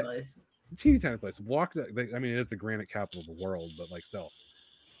up to teeny tiny place. Walked up, I mean, it is the granite capital of the world, but like, still.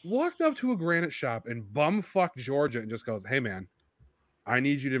 Walked up to a granite shop and bumfuck Georgia and just goes, "Hey man, I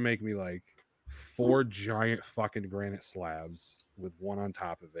need you to make me like 4 giant fucking granite slabs with one on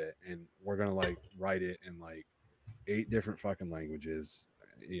top of it, and we're gonna like write it in like 8 different fucking languages."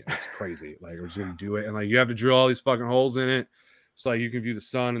 It's crazy. Like, we're just gonna do it, and like you have to drill all these fucking holes in it, So like you can view the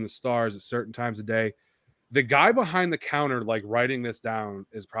sun and the stars at certain times of day. The guy behind the counter, like writing this down,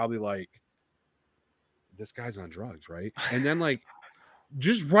 is probably like, this guy's on drugs, right? And then like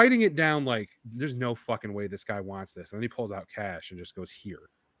just writing it down, like there's no fucking way this guy wants this. And then he pulls out cash and just goes here.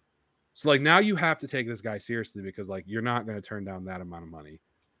 So like now you have to take this guy seriously because like you're not going to turn down that amount of money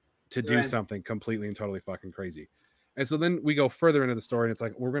to do something completely and totally fucking crazy. And so then we go further into the story and it's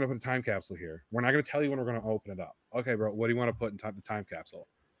like, we're going to put a time capsule here. We're not going to tell you when we're going to open it up. Okay, bro, what do you want to put in the time capsule?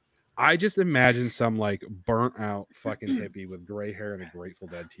 I just imagine some like burnt out fucking hippie with gray hair and a Grateful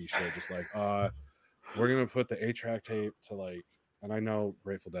Dead t-shirt, just like, we're going to put the 8-track tape to like, and I know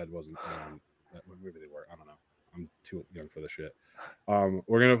Grateful Dead wasn't on that movie they were. I don't know. I'm too young for this shit.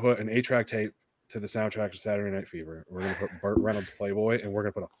 We're going to put an 8-track tape to the soundtrack of Saturday Night Fever. We're going to put Burt Reynolds' Playboy, and we're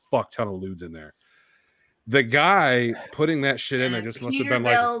going to put a fuck ton of lewds in there. The guy putting that shit in there just must have been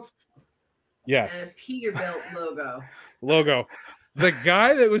like, yes, a Peterbilt logo. The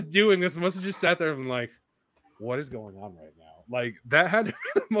guy that was doing this must have just sat there and like, what is going on right now? Like that had to be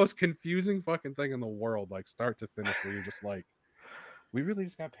the most confusing fucking thing in the world, like start to finish, where you're just like, we really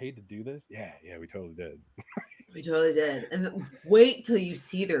just got paid to do this? Yeah, we totally did. We totally did. And wait till you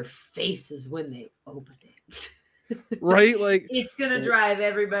see their faces when they open it. Right? Like it's gonna drive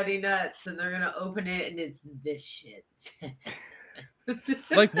everybody nuts, and they're gonna open it and it's this shit.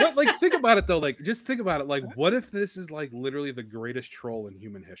 Like what? Like think about it though. Like just think about it. Like what if this is like literally the greatest troll in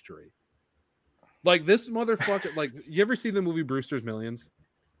human history? Like this motherfucker. Like you ever see the movie Brewster's Millions?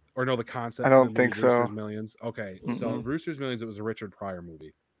 Or no, the concept. I don't think so. Brewster's Millions. Okay, so Brewster's Millions. It was a Richard Pryor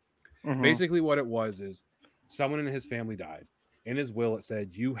movie. Basically, what it was is someone in his family died. In his will, it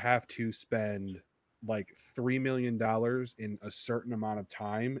said you have to spend like $3 million in a certain amount of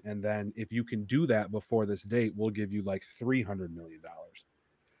time, and then if you can do that before this date, we'll give you like $300 million.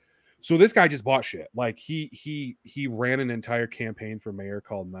 So this guy just bought shit. Like he ran an entire campaign for mayor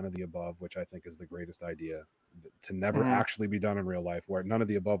called None of the Above, which I think is the greatest idea to never actually be done in real life, where none of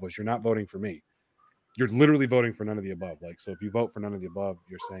the above was, you're not voting for me. You're literally voting for none of the above. Like, so if you vote for none of the above,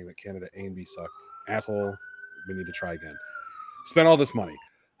 you're saying that candidate A and B suck. Asshole. We need to try again. Spend all this money.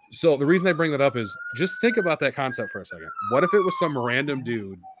 So the reason I bring that up is just think about that concept for a second. What if it was some random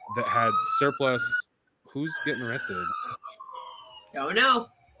dude that had surplus? Who's getting arrested? Don't know.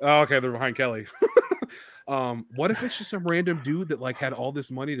 Oh, okay. They're behind Kelly. What if it's just some random dude that like had all this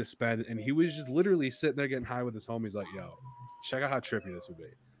money to spend and he was just literally sitting there getting high with his homies like, yo, check out how trippy this would be.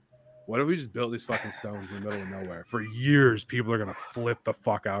 What if we just built these fucking stones in the middle of nowhere? For years, people are going to flip the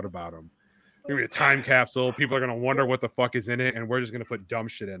fuck out about them. There's going to be a time capsule. People are going to wonder what the fuck is in it, and we're just going to put dumb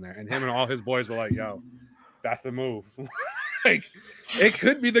shit in there. And him and all his boys were like, yo, that's the move. Like, it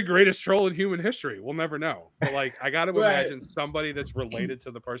could be the greatest troll in human history. We'll never know. But, like, I got to imagine somebody that's related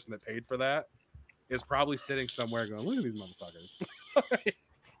to the person that paid for that is probably sitting somewhere going, look at these motherfuckers.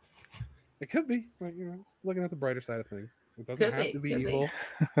 It could be. Like, you know, looking at the brighter side of things. It doesn't have to be evil.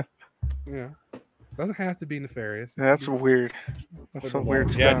 Yeah. It doesn't have to be nefarious. That's weird. That's some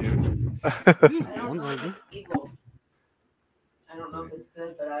weird stuff. I don't know if it's evil. I don't know if it's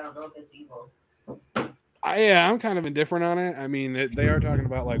good, but I don't know if it's evil. I'm kind of indifferent on it. I mean, they are talking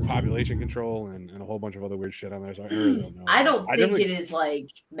about like population control and a whole bunch of other weird shit on there. So I really don't know. I don't think it is like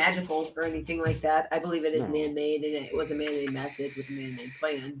magical or anything like that. I believe it is man-made, and it was a man-made message with a man-made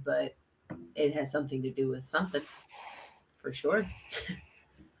plan, but it has something to do with something for sure.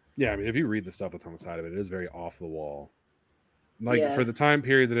 Yeah, I mean, if you read the stuff that's on the side of it, it is very off the wall. Like for the time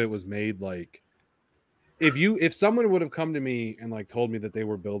period that it was made, like if someone would have come to me and like told me that they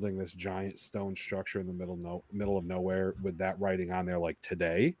were building this giant stone structure in the middle of nowhere with that writing on there like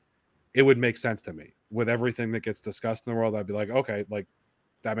today, it would make sense to me. With everything that gets discussed in the world, I'd be like, okay, like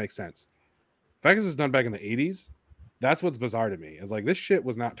that makes sense. The fact is, it was done back in the 80s. That's what's bizarre to me. Is like this shit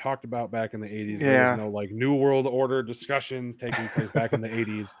was not talked about back in the 80s. Yeah. There was no like New World Order discussion taking place back in the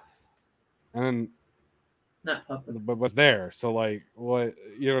 80s. And not public, but was there. So like what,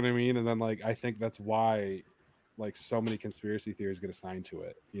 you know what I mean? And then like I think that's why like so many conspiracy theories get assigned to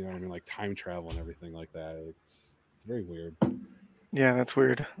it. You know what I mean? Like time travel and everything like that. It's very weird. Yeah, that's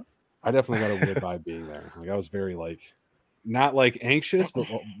weird. I definitely got a weird vibe being there. Like I was very like not like anxious,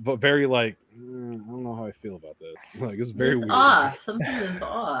 but very like I don't know how I feel about this. Like it's very weird. Off. Something is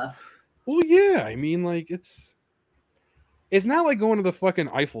off. Well, yeah. I mean, like it's not like going to the fucking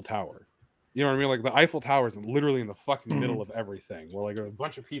Eiffel Tower. You know what I mean? Like the Eiffel Tower is literally in the fucking middle of everything. Where like there are a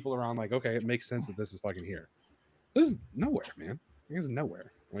bunch of people around. Like, okay, it makes sense that this is fucking here. This is nowhere, man. It's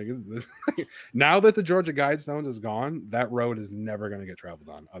nowhere. Like now that the Georgia Guidestones is gone, that road is never going to get traveled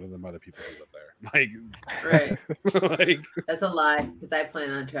on, other than by the people who live there. Like, right? Like that's a lie because I plan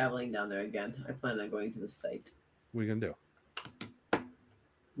on traveling down there again. I plan on going to the site. What are you gonna do?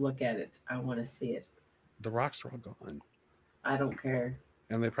 look at it. I want to see it. The rocks are all gone, I don't care.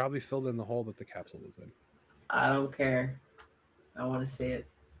 and they probably filled in the hole that the capsule was in. I don't care. I want to see it.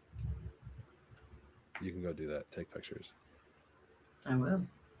 You can go do that. Take pictures. I will.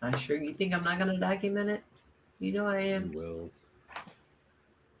 I sure. You think I'm not gonna document it? You know I You am. will.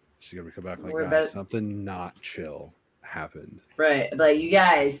 She's gonna come back like, We're guys, about- something not chill happened. Right. Like you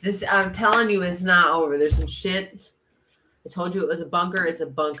guys, this I'm telling you, it's not over. There's some shit. I told you it was a bunker. It's a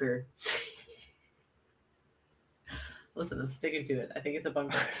bunker. Listen, I'm sticking to it. I think it's a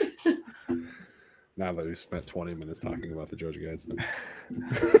bunker. Now that we've spent 20 minutes talking about the Georgia Guidestones.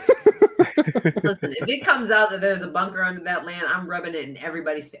 Listen, if it comes out that there's a bunker under that land, I'm rubbing it in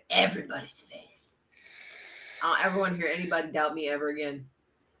everybody's face. Everybody's face. I don't ever want to hear anybody doubt me ever again.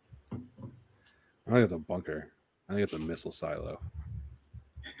 I think it's a bunker. I think it's a missile silo.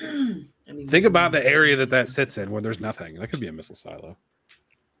 I mean, Think about the area that sits in where there's nothing. That could be a missile silo.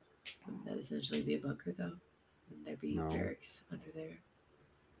 Wouldn't that essentially be a bunker, though? Wouldn't there be No. barracks under there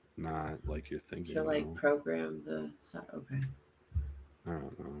Not like you're thinking. to like no. program the? Okay. I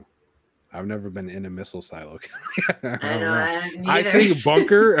don't know. I've never been in a missile silo. I know. I think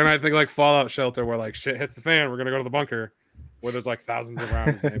bunker, and I think like Fallout shelter, where like shit hits the fan. We're gonna go to the bunker, where there's like thousands of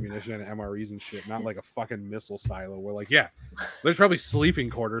rounds of ammunition and MREs and shit. Not like a fucking missile silo. Where like, yeah, there's probably sleeping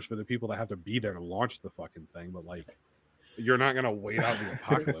quarters for the people that have to be there to launch the fucking thing. But like, you're not gonna wait out the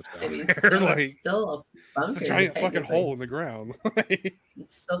apocalypse I down mean, there. still, Like, it's still a bunker. it's a giant fucking technically. hole in the ground.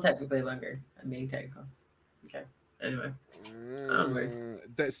 It's still technically a bunker. I'm being technical. Okay. Anyway. Onward.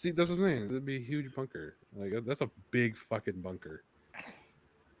 That's what I'm saying. It'd be a huge bunker. Like that's a big fucking bunker.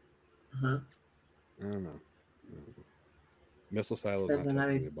 Uh-huh. I don't know. Missile silo is Depends not on how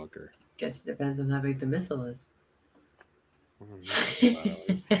technically big- a bunker. Guess it depends on how big the missile is.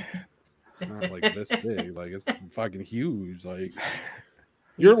 It's not like this big. Like it's fucking huge. Like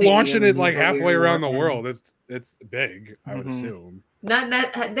you're thinking launching of it like people halfway you're around the walking. world. It's big. I would Mhm. assume. Not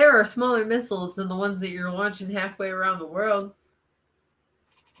there are smaller missiles than the ones that you're launching halfway around the world.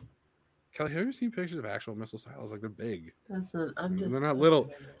 Kelly, have you seen pictures of actual missile silos? Like they're big. That's not. I'm just. They're not little.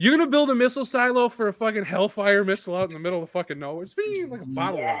 You're gonna build a missile silo for a fucking Hellfire missile out in the middle of fucking nowhere? It's being like a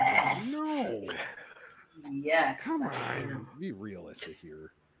bottle Yes. rocket. No. Yes. Come I know. on. Be realistic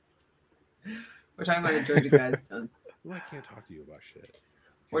here. We're talking about the Georgia Guidestones. Well, I can't talk to you about shit.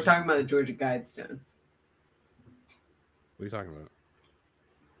 We're talking about the Georgia Guidestones. What are you talking about?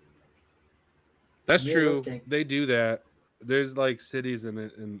 That's true. Realistic. They do that. There's like cities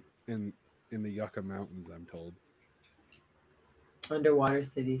in the Yucca Mountains, I'm told. Underwater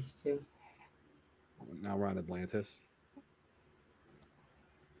cities too. Now we're on Atlantis.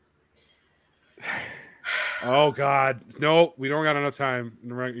 Oh God, no, we don't got enough time.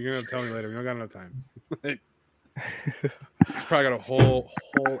 You're gonna tell me later. We don't got enough time. He's probably got a whole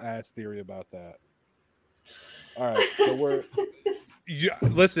ass theory about that. All right, so we're. Yeah,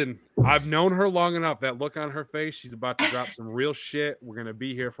 listen, I've known her long enough. That look on her face, she's about to drop some real shit. We're gonna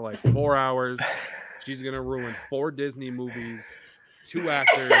be here for like 4 hours. She's gonna ruin 4 Disney movies, 2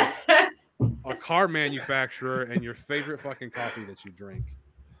 actors, a car manufacturer, and your favorite fucking coffee that you drink.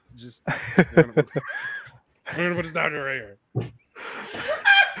 Just we're gonna put this down right here.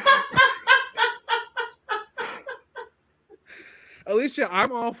 Alicia,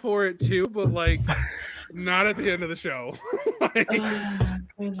 I'm all for it too, but like not at the end of the show. Like, Goodness,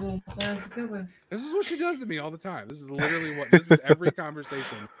 that was a good one. this is what she does to me all the time. This is literally this is every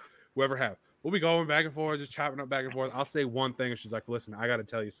conversation we ever have. We'll be going back and forth, just chopping up back and forth. I'll say one thing and she's like, listen, I gotta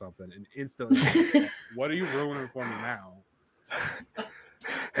tell you something. And instantly, what are you ruining for me now?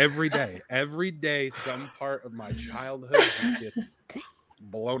 Every day, some part of my childhood just gets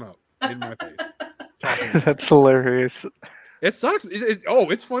blown up in my face. Talking about it. That's hilarious. It sucks.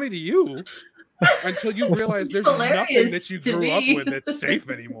 It's funny to you until you realize there's nothing Hilarious that you to grew up me. with that's safe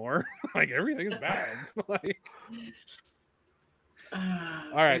anymore. Like everything is bad. Like, all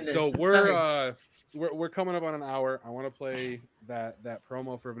right, so we're coming up on an hour. I want to play that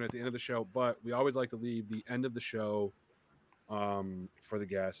promo for a minute at the end of the show, but we always like to leave the end of the show for the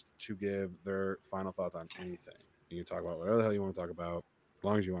guest to give their final thoughts on anything. You can talk about whatever the hell you want to talk about, as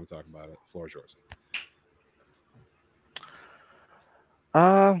long as you want to talk about it. The floor is yours.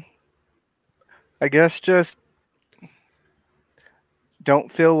 I guess just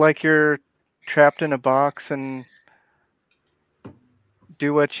don't feel like you're trapped in a box and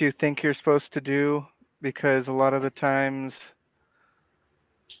do what you think you're supposed to do, because a lot of the times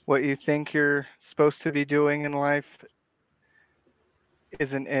what you think you're supposed to be doing in life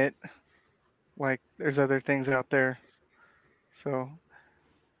isn't it. Like there's other things out there. So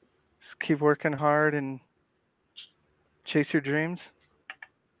just keep working hard and chase your dreams.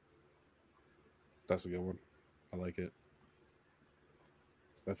 That's a good one. I like it.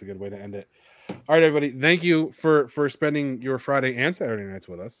 That's a good way to end it. All right, everybody. Thank you for spending your Friday and Saturday nights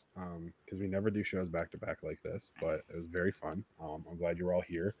with us. Because we never do shows back to back like this, but it was very fun. I'm glad you're all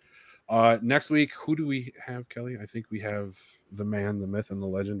here. Next week, who do we have, Kelly? I think we have the man, the myth, and the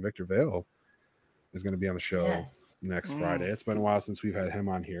legend, Victor Vale, is going to be on the show next Friday. It's been a while since we've had him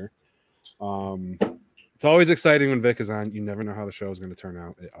on here. It's always exciting when Vic is on. You never know how the show is going to turn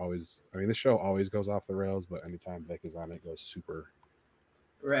out. The show always goes off the rails, but anytime Vic is on, it goes super.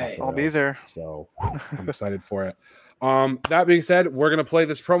 Right. I'll be there. So I'm excited for it. That being said, we're going to play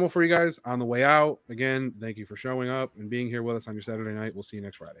this promo for you guys on the way out. Again, thank you for showing up and being here with us on your Saturday night. We'll see you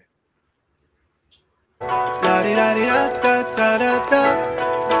next Friday.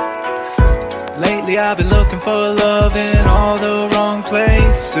 Lately I've been looking for love in all the wrong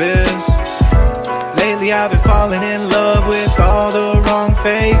places. Lately I've been falling in love with all the wrong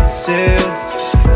faces.